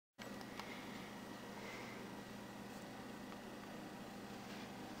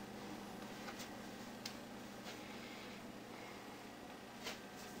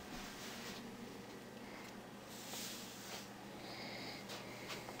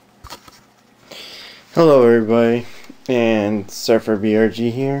Hello everybody, and Surfer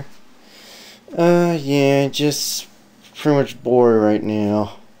BRG here. Yeah, just pretty much bored right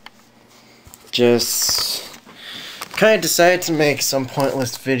now. Just kind of decided to make some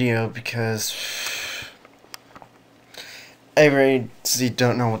pointless video because I really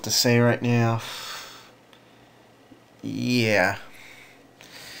don't know what to say right now. Yeah.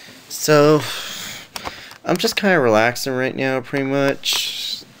 So, I'm just kind of relaxing right now, pretty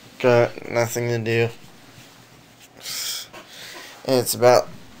much. Got nothing to do. And it's about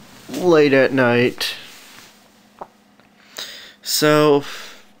late at night. So,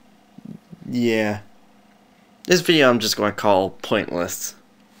 yeah. This video I'm just going to call pointless.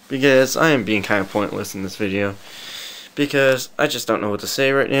 Because I am being kind of pointless in this video. Because I just don't know what to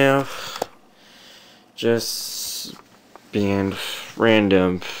say right now. Just being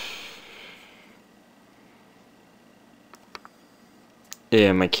random.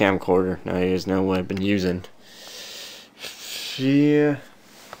 Yeah, my camcorder. Now you guys know what I've been using. Yeah.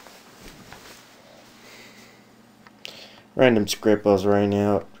 Random script I was writing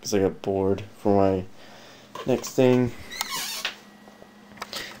out because I got bored for my next thing.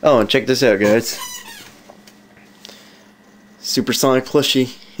 Oh, and check this out, guys. Supersonic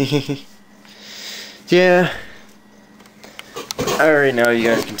plushie. Yeah. I already know, you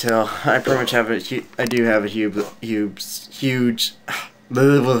guys can tell. I pretty much have I do have a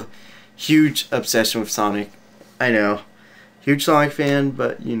huge obsession with Sonic. I know. Huge Sonic fan,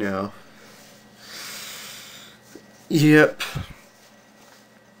 but you know. Yep.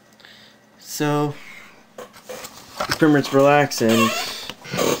 So, pretty much relaxing.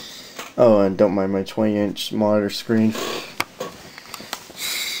 Oh, and don't mind my 20-inch monitor screen.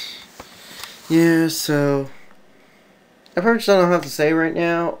 Yeah, so I pretty much don't know what to say right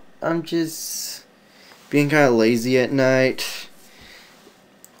now. I'm just being kind of lazy at night.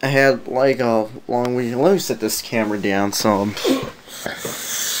 I had like a long week. Let me set this camera down some.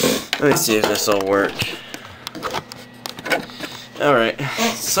 Let me see if this will work. Alright,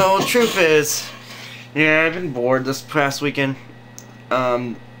 so truth is, yeah, I've been bored this past weekend.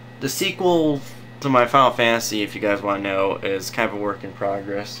 The sequel to my Final Fantasy, if you guys want to know, is kind of a work in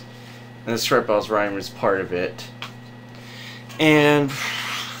progress. And the script I was writing was part of it. And,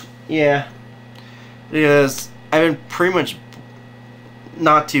 yeah, because I've been pretty much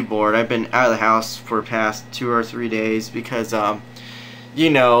not too bored. I've been out of the house for the past 2 or 3 days because,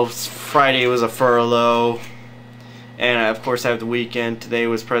 you know, Friday was a furlough, and I, of course, I have the weekend. Today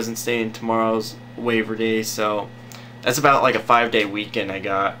was President's Day, and tomorrow's waiver day, so that's about like a 5-day weekend I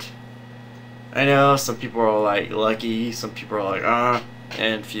got. I know, some people are like lucky, some people are like,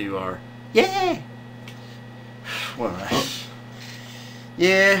 and a few are, yeah! Well,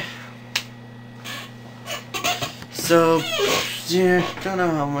 yeah. So, yeah, don't know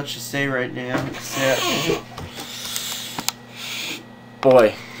how much to say right now, except,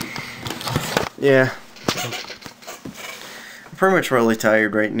 boy, yeah, I'm pretty much really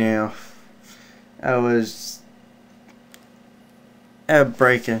tired right now. I was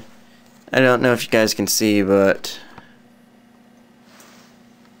breaking. I don't know if you guys can see, but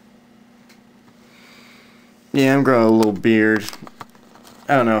yeah, I'm growing a little beard.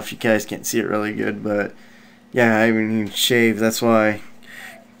 I don't know if you guys can't see it really good, but yeah, I haven't even shaved. That's why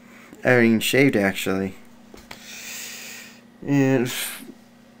I haven't even shaved, actually. And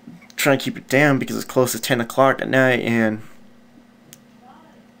trying to keep it down because it's close to 10 o'clock at night, and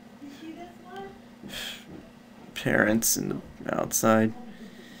parents in the outside.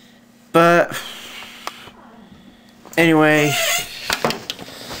 But anyway,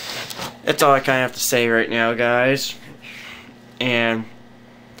 that's all I kind of have to say right now, guys. And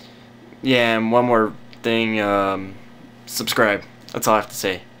yeah, and one more thing, subscribe. That's all I have to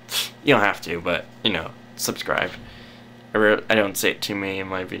say. You don't have to, but you know, subscribe. I don't say it too many in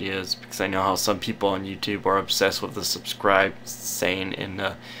my videos because I know how some people on YouTube are obsessed with the subscribe saying in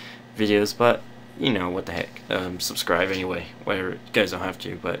the videos, but you know, what the heck, subscribe anyway. Whatever, you guys don't have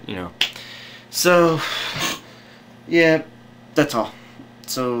to, but you know. So yeah, that's all.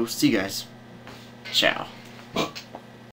 So see you guys. Ciao.